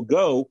Bank. So we'll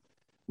go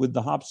with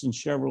the Hobson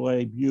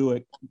Chevrolet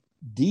Buick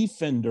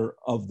defender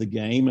of the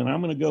game, and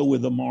I'm going to go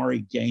with Amari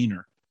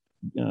Gaynor.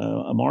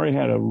 Amari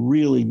had a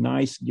really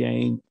nice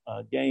game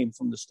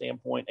from the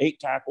standpoint, 8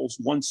 tackles,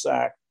 1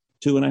 sack,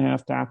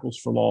 2.5 tackles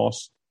for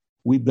loss.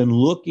 We've been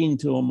looking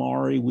to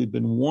Amari. We've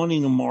been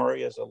wanting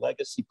Amari as a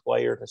legacy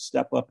player to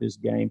step up his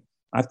game.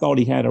 I thought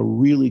he had a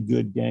really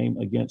good game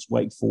against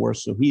Wake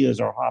Forest. So he is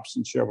our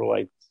Hobson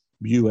Chevrolet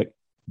Buick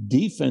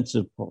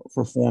defensive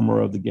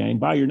performer of the game.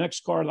 Buy your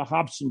next car the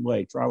Hobson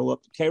way. Travel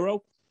up to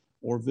Cairo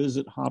or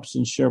visit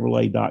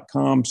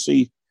HobsonChevrolet.com.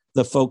 See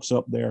the folks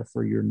up there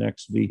for your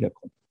next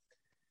vehicle.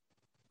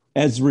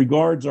 As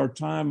regards our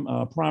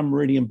Prime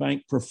Meridian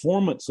Bank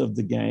performance of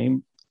the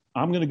game,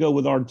 I'm going to go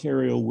with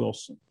Ontario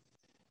Wilson.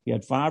 He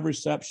had 5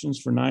 receptions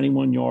for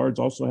 91 yards,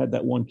 also had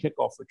that 1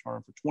 kickoff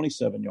return for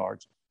 27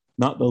 yards,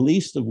 not the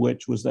least of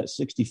which was that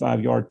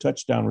 65-yard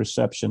touchdown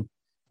reception,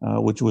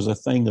 which was a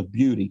thing of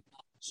beauty.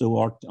 So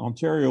our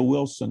Ontario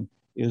Wilson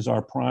is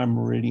our Prime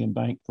Meridian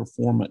Bank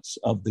performance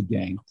of the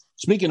game.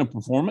 Speaking of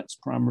performance,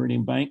 Prime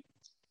Meridian Bank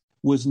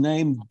was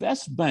named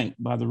Best Bank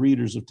by the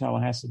readers of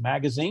Tallahassee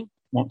Magazine.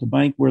 Want to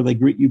bank where they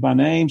greet you by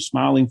name,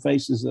 smiling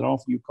faces that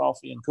offer you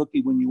coffee and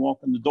cookie when you walk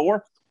in the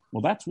door.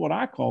 Well, that's what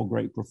I call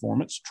great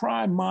performance.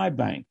 Try my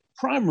bank,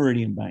 Prime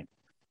Meridian Bank.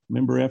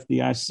 Member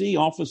FDIC,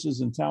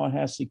 offices in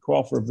Tallahassee,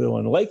 Crawfordville,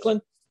 and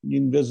Lakeland. You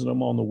can visit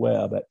them on the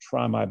web at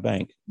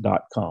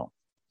trymybank.com.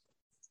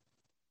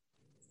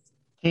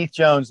 Keith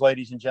Jones,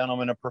 ladies and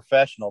gentlemen, a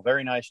professional.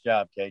 Very nice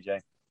job,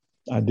 KJ.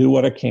 I do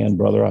what I can,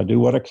 brother. I do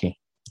what I can.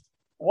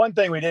 One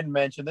thing we didn't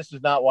mention, this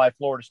is not why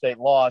Florida State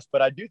lost,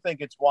 but I do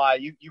think it's why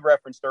you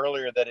referenced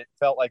earlier that it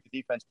felt like the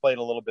defense played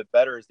a little bit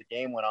better as the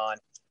game went on.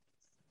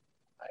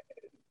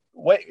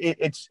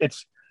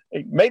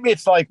 Maybe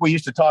it's like we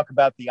used to talk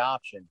about the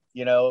option,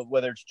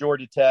 whether it's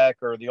Georgia Tech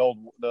or the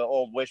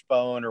old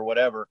wishbone or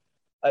whatever.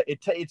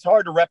 It's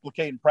hard to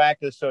replicate in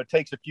practice, so it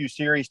takes a few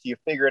series till you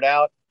figure it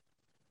out.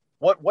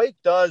 What Wake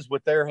does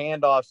with their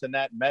handoffs in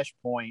that mesh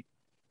point,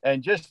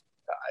 and just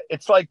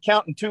it's like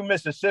counting two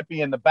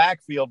Mississippi in the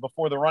backfield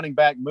before the running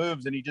back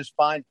moves, and he just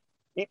finds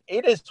it.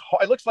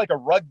 It looks like a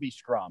rugby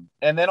scrum,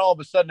 and then all of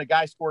a sudden a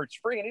guy scores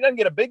free, and he doesn't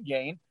get a big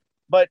gain.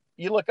 But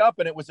you look up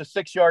and it was a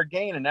 6-yard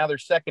gain, and now they're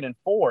 2nd and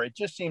 4. It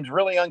just seems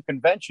really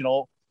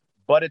unconventional,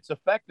 but it's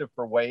effective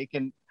for Wake.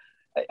 And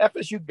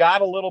FSU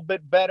got a little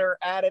bit better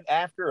at it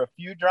after a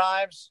few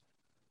drives,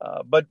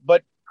 but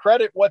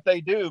credit what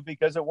they do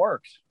because it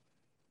works.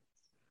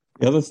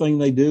 The other thing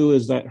they do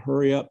is that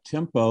hurry up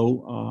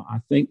tempo. I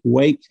think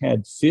Wake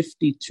had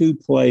 52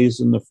 plays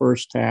in the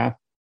first half,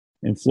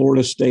 and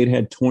Florida State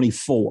had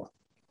 24,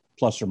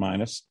 plus or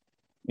minus.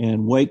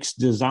 And Wake's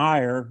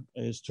desire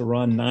is to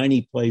run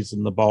 90 plays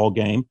in the ball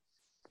game.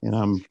 And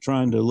I'm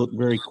trying to look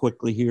very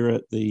quickly here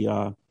at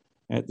the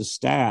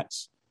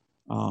stats.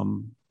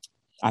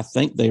 I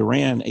think they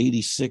ran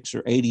 86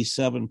 or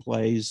 87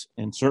 plays,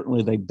 and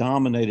certainly they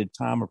dominated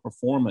time of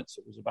performance.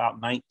 It was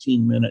about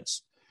 19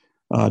 minutes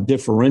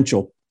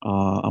differential.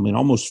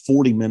 Almost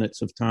 40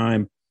 minutes of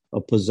time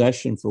of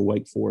possession for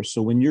Wake Forest.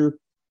 So when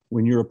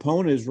your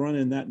opponent is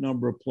running that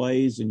number of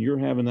plays and you're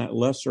having that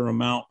lesser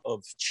amount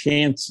of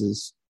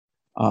chances,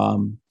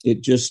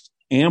 it just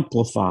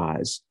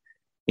amplifies.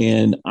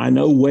 And I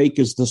know Wake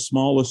is the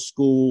smallest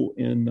school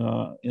in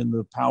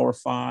the Power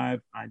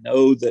Five. I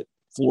know that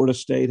Florida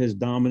State has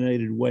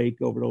dominated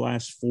Wake over the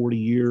last 40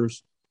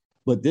 years,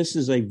 but this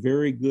is a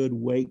very good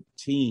Wake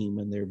team,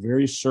 and they're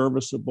very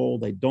serviceable.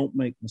 They don't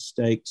make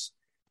mistakes.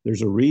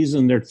 There's a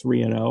reason they're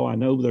 3-0. I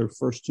know their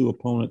first two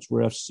opponents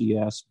were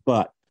FCS,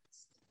 but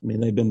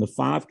they've been to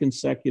 5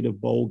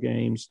 consecutive bowl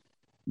games.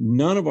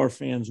 None of our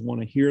fans want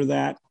to hear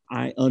that.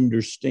 I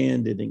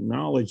understand and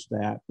acknowledge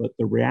that, but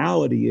the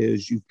reality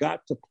is you've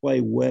got to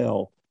play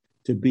well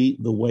to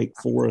beat the Wake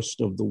Forest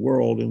of the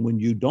world, and when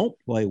you don't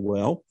play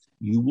well,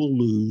 you will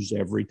lose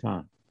every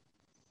time.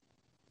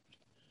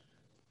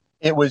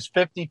 It was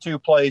 52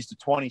 plays to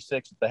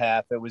 26 at the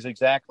half. It was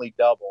exactly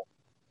double.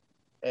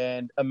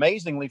 And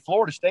amazingly,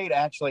 Florida State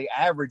actually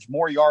averaged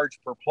more yards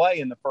per play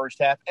in the first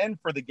half and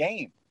for the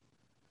game.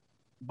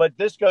 But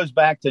this goes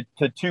back to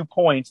 2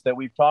 points that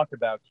we've talked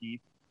about, Keith.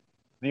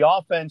 The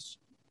offense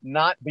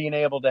not being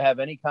able to have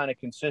any kind of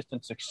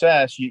consistent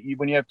success.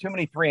 When you have too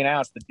many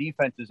 3-and-outs, the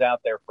defense is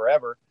out there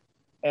forever.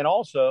 And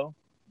also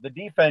the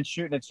defense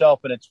shooting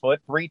itself in its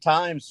foot 3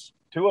 times,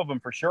 2 of them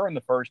for sure in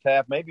the first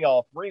half, maybe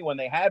all 3 when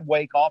they had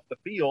Wake off the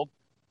field,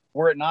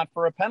 were it not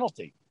for a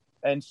penalty.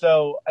 And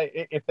so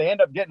if they end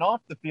up getting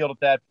off the field at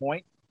that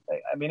point,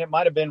 it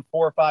might have been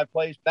 4 or 5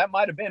 plays. That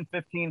might have been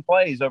 15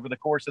 plays over the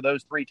course of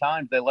those 3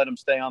 times they let them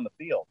stay on the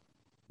field.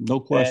 No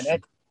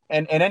question.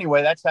 And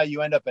anyway, that's how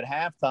you end up at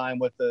halftime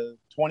with the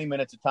 20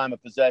 minutes of time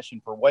of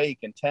possession for Wake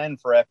and 10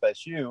 for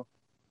FSU.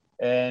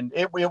 And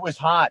it was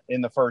hot in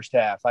the first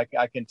half. I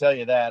can tell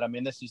you that.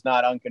 This is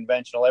not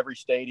unconventional. Every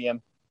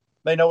stadium,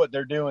 they know what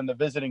they're doing. The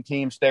visiting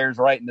team stares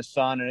right in the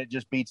sun, and it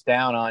just beats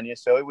down on you.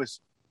 So it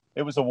was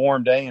a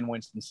warm day in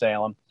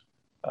Winston-Salem.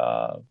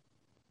 But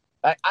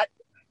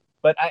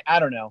I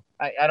don't know.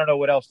 I don't know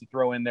what else to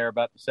throw in there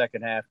about the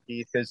second half,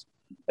 Keith, because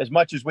as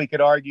much as we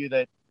could argue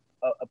that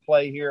a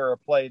play here or a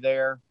play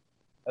there,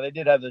 they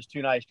did have those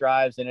 2 nice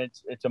drives, and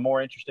it's a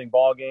more interesting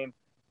ball game.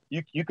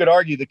 You could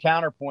argue the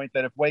counterpoint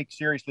that if Wake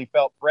seriously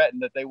felt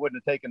threatened, that they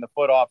wouldn't have taken the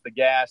foot off the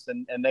gas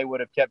and they would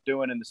have kept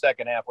doing in the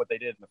second half what they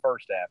did in the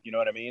first half. You know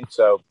what I mean?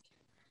 So,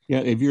 yeah,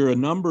 if you're a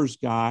numbers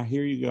guy,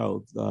 here you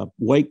go.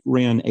 Wake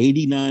ran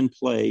 89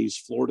 plays.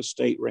 Florida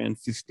State ran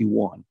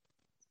 51.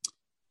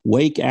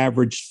 Wake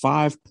averaged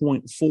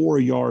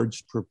 5.4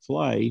 yards per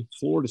play.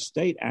 Florida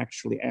State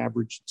actually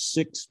averaged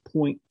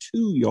 6.2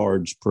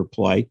 yards per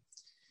play,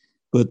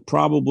 but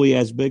probably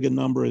as big a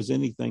number as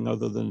anything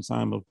other than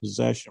time of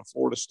possession.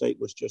 Florida State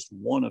was just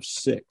 1 of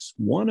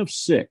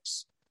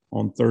 6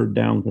 on third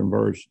down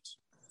conversions.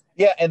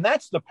 Yeah, and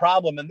that's the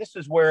problem. And this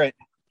is where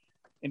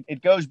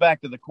it goes back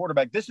to the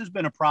quarterback. This has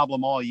been a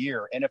problem all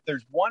year. And if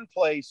there's one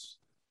place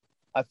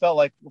I felt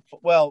like,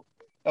 well,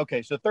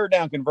 okay, so third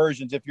down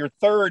conversions, if you're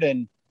third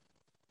and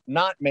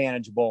not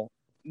manageable,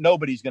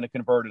 nobody's going to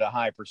convert at a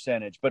high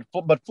percentage. But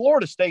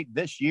Florida State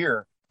this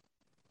year,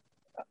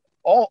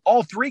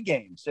 all 3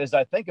 games, as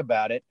I think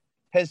about it,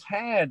 has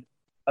had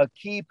a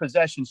key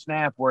possession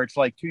snap where it's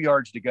like 2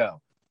 yards to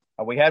go.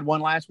 We had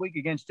one last week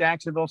against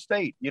Jacksonville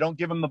State. You don't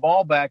give them the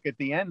ball back at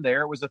the end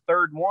there. It was a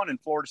 3rd and 1, and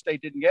Florida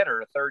State didn't get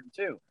her, a 3rd and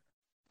 2.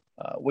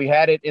 We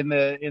had it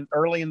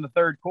early in the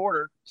third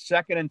quarter,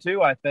 2nd and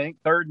 2, I think,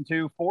 3rd and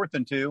 2, 4th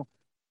and 2.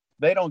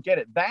 They don't get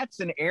it. That's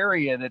an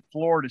area that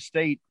Florida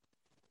State,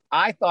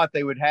 I thought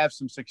they would have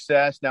some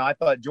success. Now, I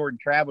thought Jordan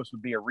Travis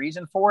would be a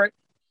reason for it.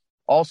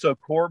 Also,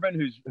 Corbin,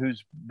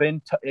 he's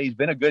been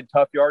a good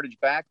tough yardage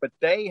back, but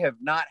they have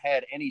not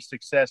had any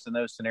success in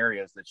those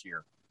scenarios this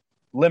year.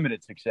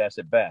 Limited success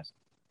at best.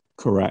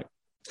 Correct.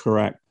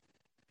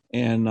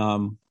 And,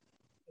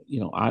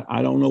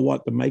 I don't know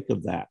what to make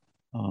of that.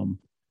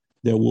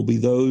 There will be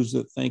those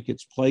that think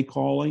it's play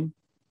calling.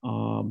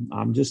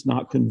 I'm just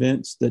not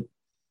convinced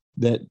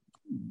that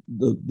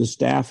the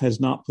staff has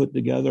not put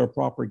together a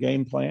proper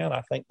game plan.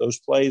 I think those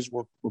plays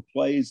were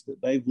plays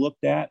that they've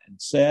looked at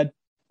and said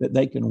that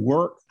they can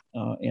work,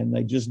 and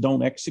they just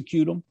don't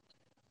execute them.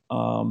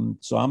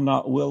 So I'm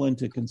not willing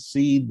to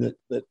concede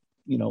that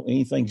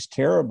anything's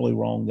terribly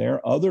wrong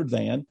there other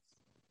than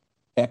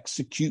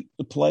execute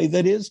the play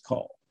that is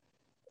called.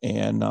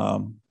 And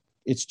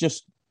it's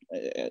just,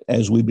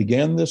 as we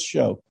began this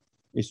show,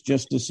 it's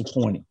just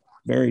disappointing,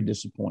 very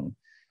disappointing.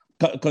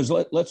 Because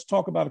let's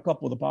talk about a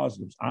couple of the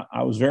positives.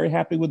 I was very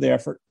happy with the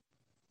effort.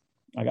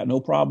 I got no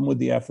problem with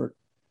the effort.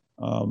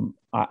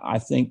 I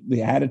think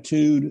the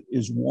attitude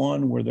is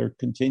one where they're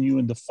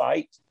continuing to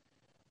fight.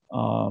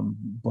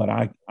 But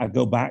I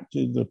go back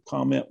to the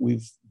comment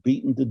we've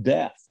beaten to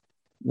death.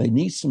 They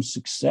need some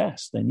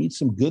success. They need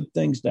some good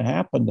things to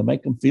happen to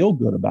make them feel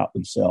good about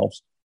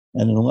themselves.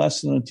 And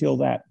unless and until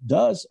that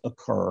does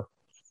occur,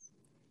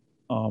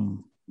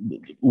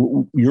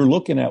 you're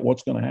looking at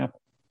what's going to happen.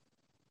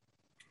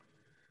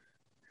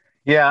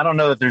 Yeah, I don't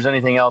know that there's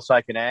anything else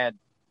I can add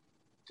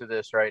to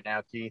this right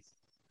now, Keith.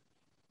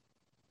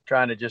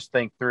 Trying to just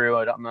think through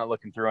it. I'm not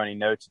looking through any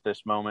notes at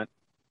this moment.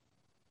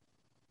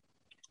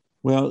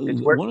 Well,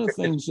 one of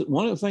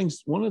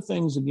the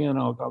things, again,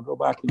 I'll go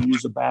back and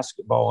use a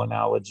basketball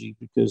analogy,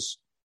 because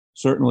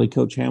certainly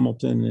Coach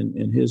Hamilton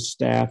and his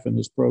staff and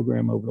his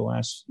program over the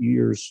last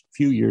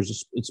few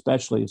years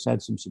especially, has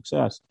had some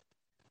success.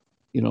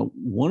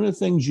 One of the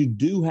things you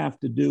do have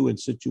to do in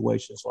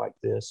situations like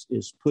this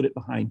is put it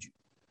behind you.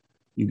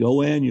 You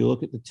go in, you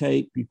look at the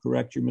tape, you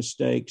correct your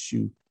mistakes,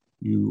 you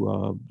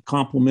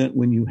compliment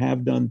when you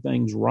have done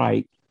things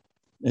right,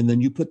 and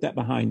then you put that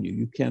behind you.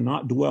 You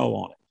cannot dwell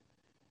on it.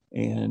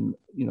 And,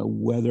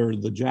 whether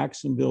the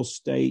Jacksonville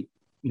State,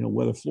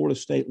 whether Florida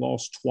State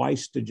lost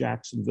twice to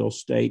Jacksonville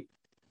State,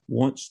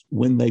 once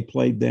when they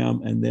played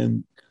them, and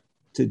then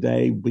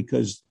today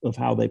because of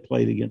how they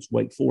played against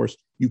Wake Forest,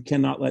 you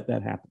cannot let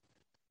that happen.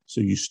 So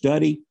you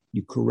study,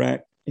 you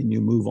correct, and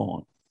you move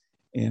on.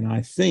 And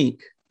I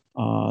think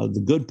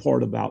the good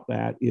part about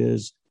that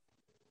is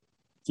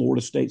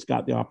Florida State's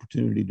got the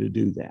opportunity to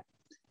do that.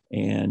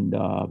 And,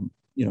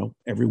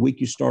 every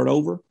week you start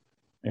over.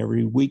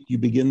 Every week you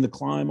begin the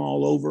climb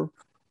all over.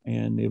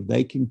 And if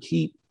they can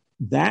keep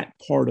that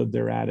part of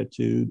their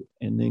attitude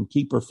and then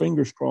keep our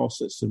fingers crossed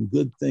that some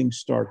good things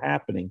start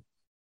happening,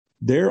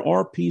 there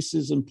are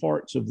pieces and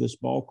parts of this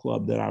ball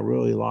club that I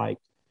really like.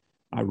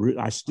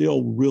 I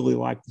still really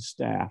like the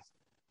staff.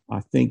 I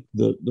think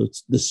the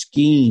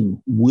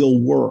scheme will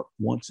work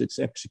once it's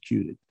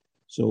executed.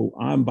 So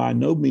I'm by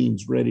no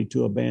means ready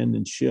to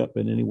abandon ship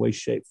in any way,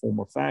 shape, form,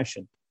 or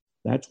fashion.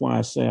 That's why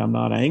I say I'm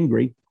not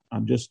angry.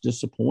 I'm just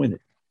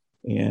disappointed.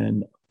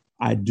 And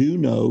I do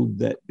know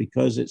that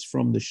because it's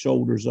from the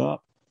shoulders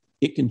up,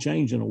 it can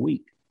change in a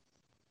week.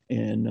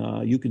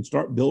 And you can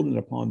start building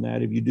upon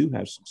that if you do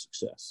have some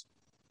success.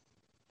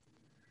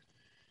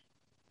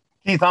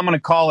 Keith, I'm going to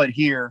call it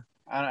here.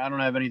 I don't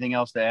have anything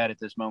else to add at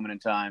this moment in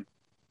time.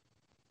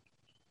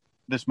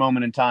 This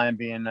moment in time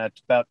being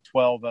about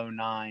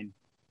 12:09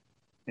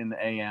 in the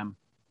a.m.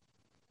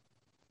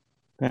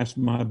 Past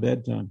my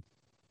bedtime.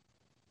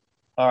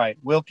 All right.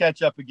 We'll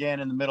catch up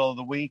again in the middle of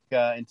the week.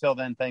 Until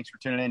then, thanks for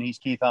tuning in. He's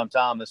Keith. I'm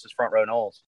Tom. This is Front Row Noles.